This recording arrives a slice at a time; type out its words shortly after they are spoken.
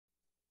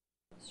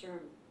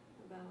sermon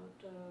about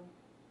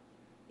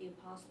the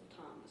Apostle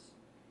Thomas.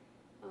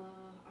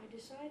 I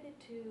decided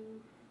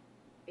to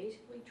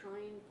basically try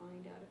and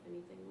find out if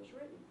anything was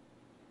written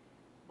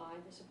by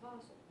this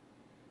apostle.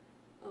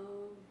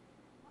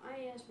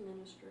 I asked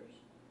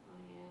ministers,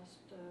 I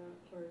asked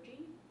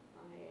clergy,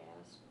 I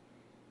asked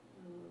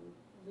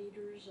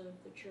leaders of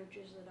the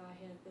churches that I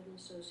had been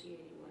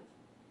associating with,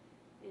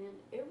 and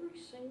every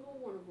single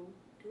one of them,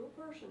 to a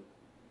person,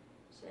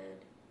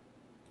 said,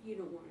 "You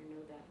don't want to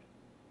know that.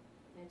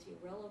 That's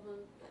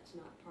irrelevant, that's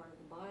not part of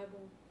the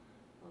Bible,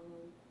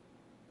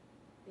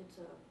 it's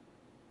a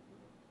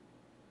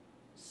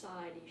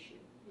side issue.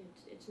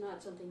 It's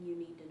not something you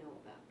need to know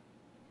about."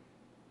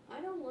 I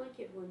don't like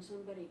it when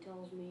somebody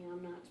tells me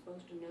I'm not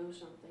supposed to know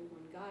something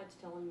when God's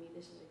telling me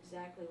this is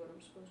exactly what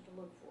I'm supposed to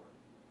look for.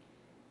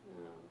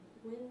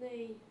 When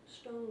they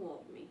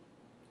stonewalled me,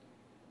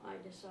 I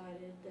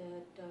decided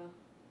that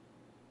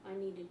I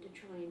needed to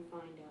try and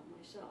find out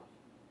myself.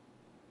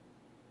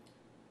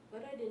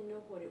 But I didn't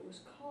know what it was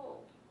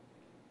called.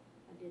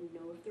 I didn't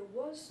know if there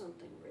was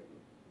something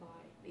written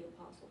by the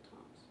Apostle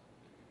Thomas.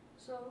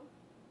 So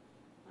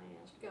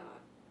I asked God,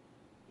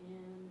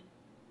 and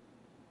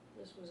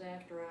this was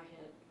after I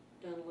had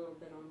done a little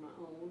bit on my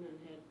own and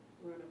had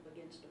run up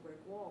against a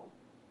brick wall.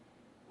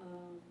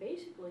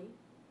 Basically,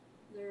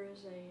 there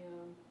is a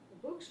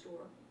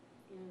bookstore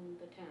in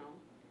the town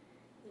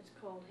that's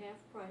called Half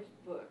Price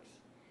Books,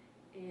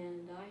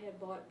 and I had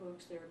bought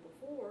books there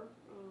before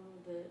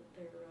that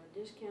they're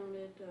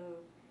discounted,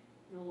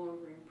 no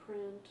longer in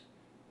print,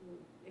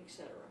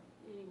 etc.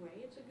 Anyway,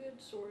 it's a good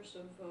source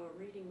of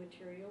reading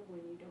material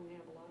when you don't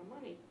have a lot of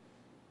money.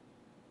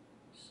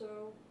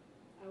 So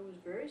I was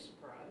very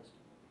surprised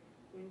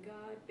when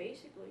God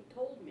basically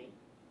told me,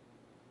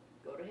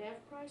 "Go to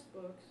Half Price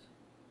Books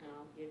and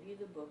I'll give you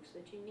the books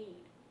that you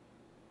need."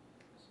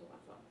 So I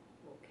thought,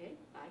 okay,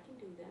 I can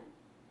do that.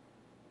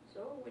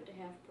 So I went to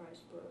Half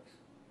Price Books,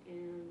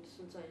 and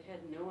since I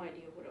had no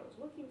idea what I was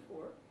looking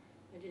for,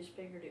 I just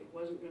figured it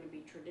wasn't going to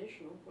be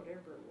traditional,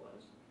 whatever it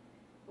was.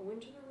 I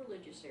went to the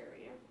religious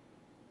area,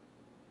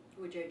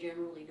 which I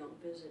generally don't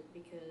visit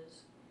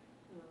because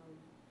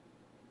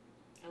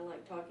I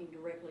like talking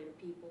directly to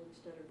people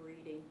instead of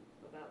reading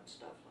about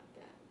stuff like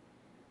that.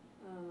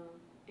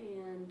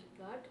 And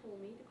God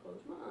told me to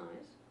close my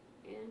eyes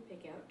and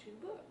pick out 2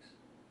 books.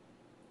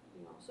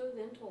 He also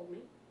then told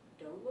me,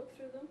 don't look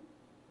through them,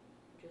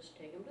 just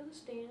take them to the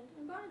stand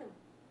and buy them.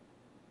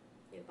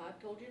 If I've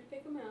told you to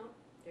pick them out,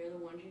 they're the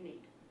ones you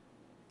need.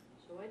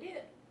 So I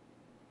did.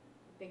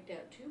 I picked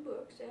out 2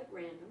 books at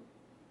random,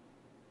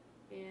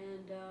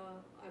 and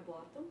I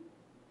bought them.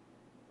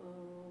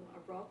 I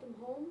brought them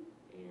home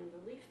and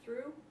I leafed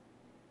through,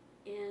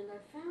 and I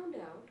found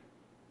out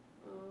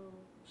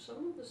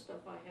some of the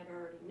stuff I had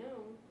already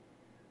known,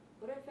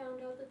 but I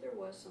found out that there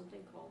was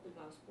something called the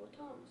Gospel of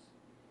Thomas.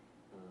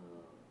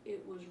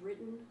 It was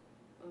written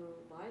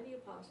by the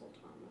Apostle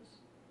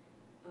Thomas,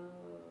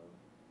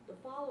 the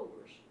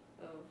followers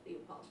of the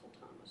Apostle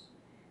Thomas,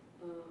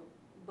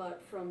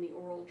 but from the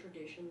oral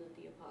tradition that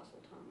the Apostle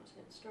Thomas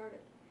had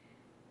started.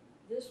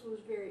 This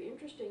was very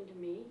interesting to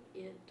me.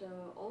 It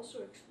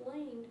also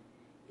explained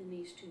in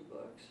these 2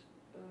 books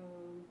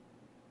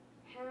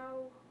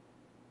how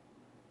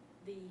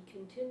the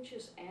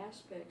contentious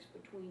aspects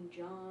between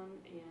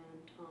John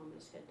and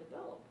Thomas had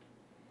developed.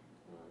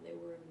 They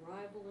were in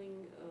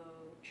rivaling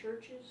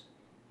churches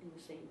in the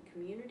same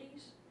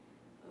communities,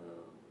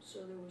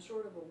 so there was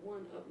sort of a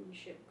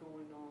one-upmanship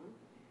going on.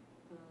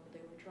 They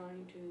were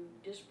trying to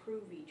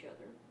disprove each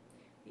other.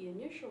 The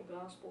initial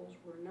Gospels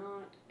were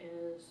not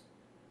as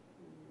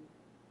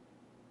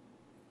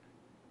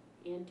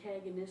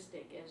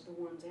antagonistic as the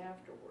ones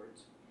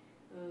afterwards.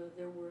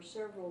 There were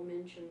several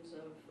mentions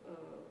of,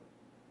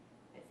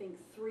 I think,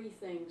 3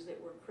 things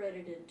that were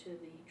credited to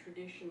the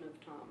tradition of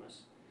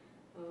Thomas.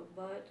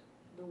 But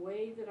the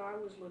way that I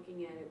was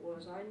looking at it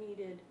was I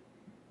needed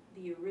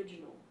the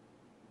original,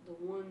 the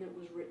one that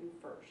was written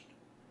first,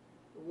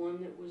 the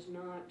one that was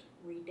not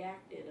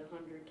redacted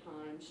 100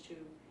 times to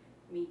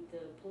meet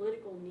the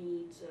political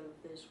needs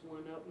of this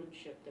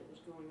one-upmanship that was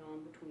going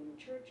on between the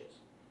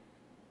churches.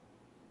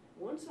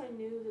 Once I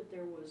knew that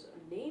there was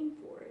a name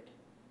for it,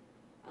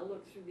 I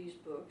looked through these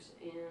books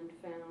and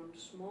found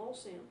small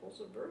samples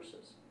of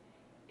verses.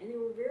 And they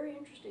were very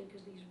interesting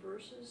because these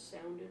verses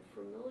sounded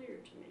familiar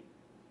to me.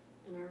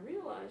 And I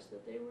realized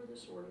that they were the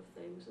sort of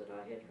things that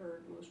I had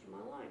heard most of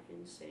my life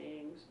in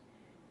sayings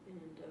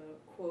and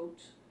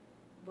quotes,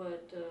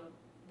 but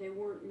they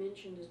weren't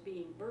mentioned as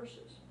being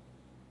verses.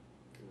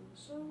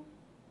 So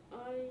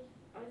I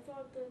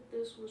thought that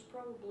this was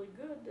probably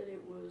good, that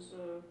it was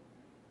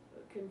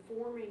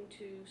conforming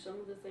to some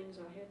of the things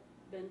I had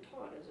been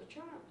taught as a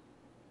child.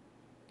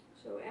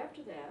 So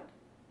after that,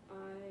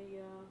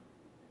 I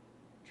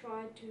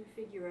tried to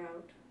figure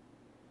out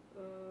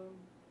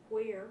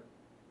where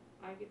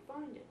I could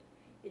find it.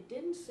 It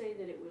didn't say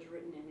that it was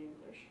written in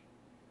English,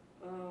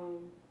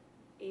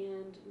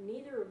 and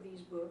neither of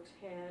these books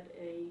had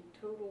a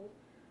total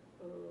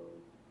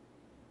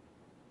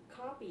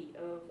copy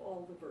of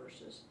all the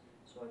verses,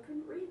 so I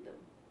couldn't read them.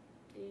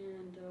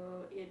 And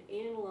it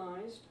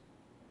analyzed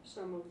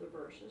some of the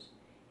verses,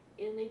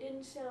 and they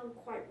didn't sound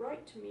quite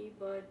right to me,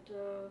 but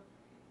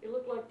it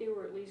looked like they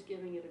were at least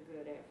giving it a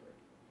good effort.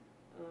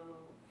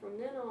 From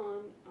then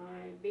on,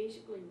 I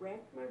basically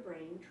racked my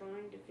brain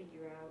trying to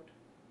figure out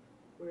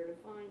where to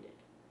find it.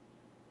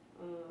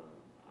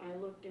 I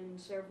looked in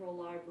several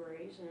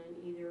libraries, and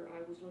either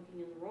I was looking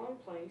in the wrong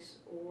place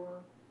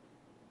or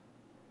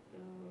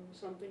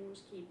something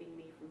was keeping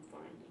me from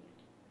finding it.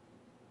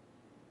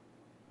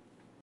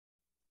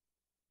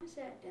 I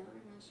sat down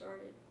and I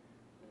started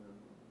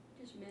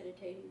just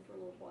meditating for a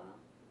little while,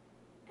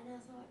 and I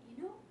thought,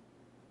 you know,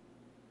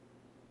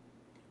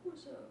 there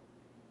was a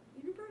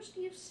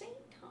University of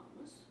St.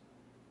 Thomas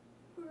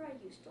where I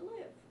used to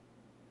live.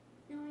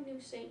 Now, I knew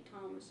St.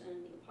 Thomas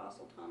and the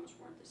Apostle Thomas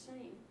weren't the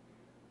same,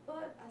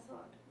 but I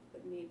thought,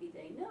 but maybe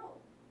they know,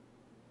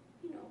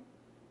 you know,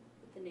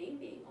 with the name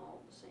being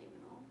all the same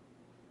and all.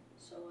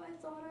 So I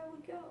thought I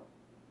would go.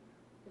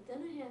 But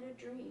then I had a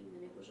dream,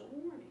 and it was a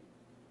warning.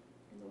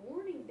 And the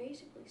warning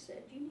basically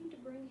said, you need to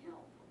bring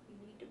help. You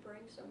need to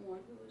bring someone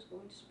who is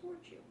going to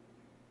support you.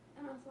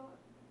 And I thought,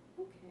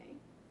 okay,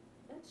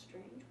 that's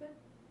strange, but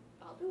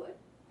I'll do it.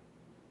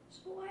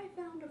 So I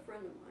found a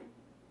friend of mine,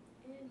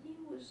 and he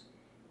was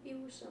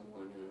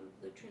someone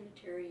of the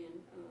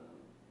Trinitarian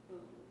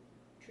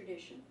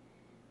tradition,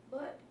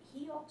 but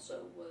he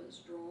also was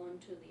drawn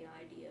to the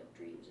idea of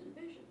dreams and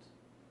visions.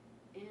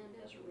 And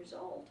as a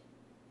result,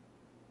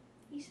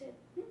 he said,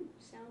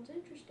 sounds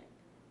interesting.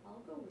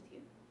 I'll go with you.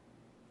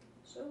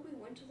 So we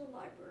went to the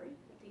library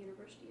at the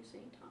University of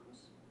St.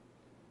 Thomas,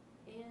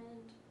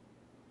 and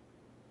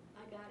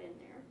I got in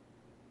there,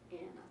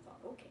 and I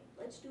thought, okay,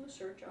 let's do a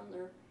search on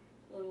their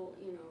little,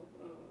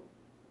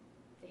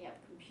 they have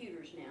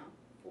computers now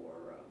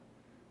for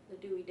the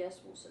Dewey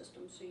Decimal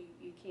System, so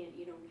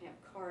you don't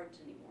have cards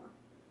anymore.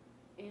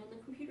 And the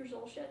computers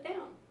all shut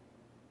down.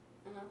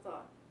 And I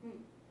thought,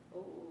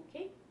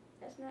 okay,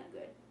 that's not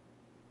good.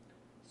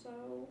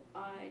 So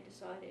I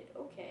decided,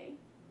 okay,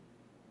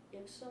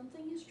 if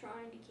something is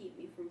trying to keep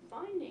me from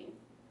finding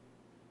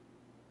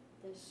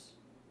this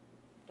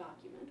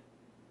document,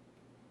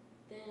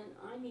 then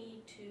I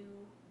need to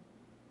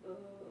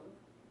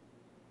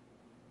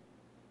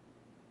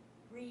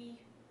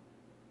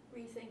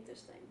rethink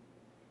this thing.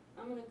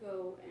 I'm going to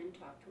go and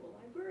talk to a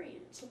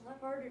librarian. It's a lot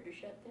harder to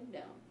shut them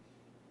down.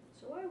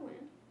 So I went,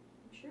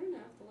 and sure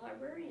enough, the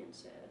librarian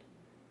said,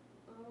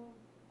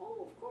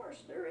 oh, of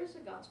course, there is a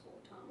Gospel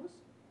of Thomas,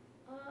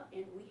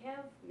 and we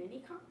have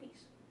many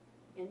copies,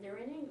 and they're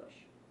in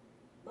English.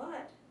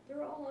 But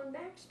they're all on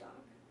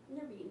backstock, and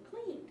they're being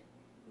cleaned.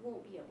 You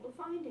won't be able to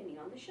find any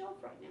on the shelf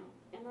right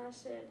now. And I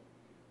said,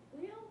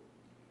 well,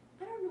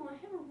 I don't know, I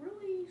have a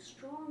really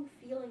strong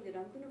feeling that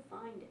I'm going to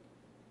find it.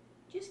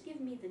 Just give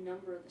me the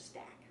number of the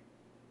stack.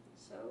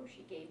 So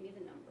she gave me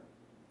the number.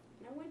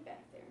 And I went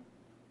back there,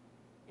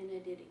 and I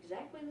did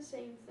exactly the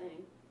same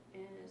thing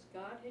as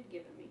God had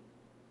given me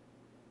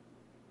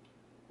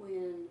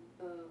when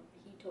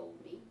he told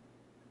me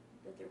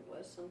that there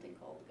was something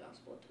called the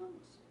Gospel of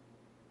Thomas.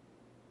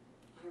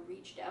 I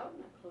reached out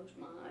and I closed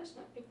my eyes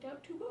and I picked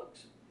out 2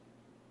 books.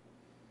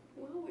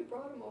 Well, we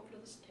brought them over to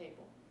this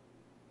table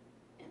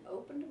and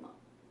opened them up.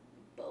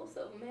 Both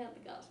of them had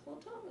the Gospel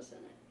of Thomas in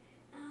it.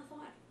 And I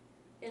thought,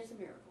 it's a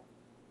miracle.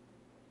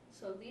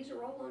 So these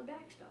are all on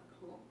backstock,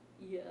 huh?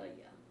 Yeah.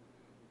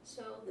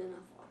 So then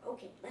I thought,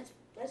 okay,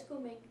 let's go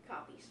make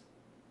copies.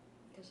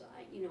 Because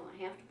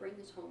I have to bring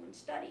this home and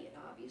study it.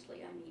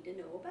 Obviously, I need to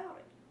know about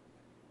it.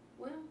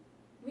 Well,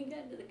 we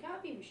got to the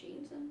copy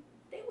machines and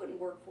they wouldn't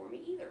work for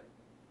me either.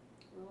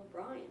 Well,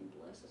 Brian,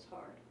 bless his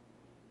heart,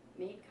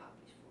 made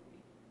copies for me.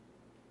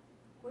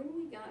 When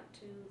we got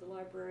to the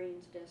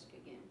librarian's desk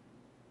again,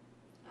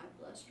 I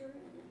blessed her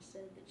and I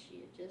said that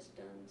she had just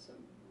done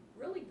some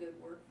really good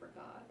work for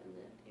God and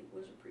that it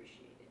was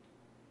appreciated.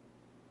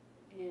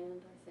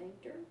 And I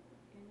thanked her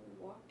and we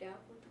walked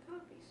out with the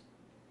copies.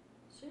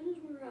 As soon as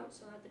we were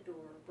outside the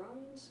door,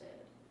 Brian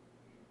said,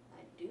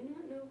 I do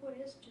not know what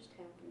has just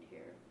happened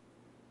here,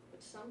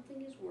 but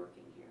something is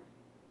working here,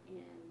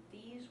 and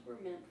these were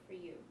meant for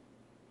you.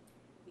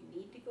 You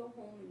need to go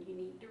home and you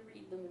need to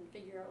read them and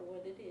figure out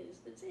what it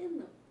is that's in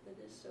them that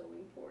is so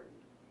important.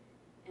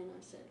 And I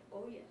said,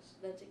 oh yes,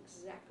 that's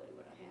exactly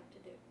what I have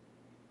to do.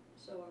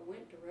 So I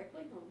went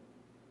directly home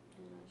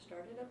and I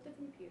started up the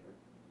computer.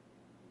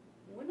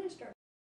 When I started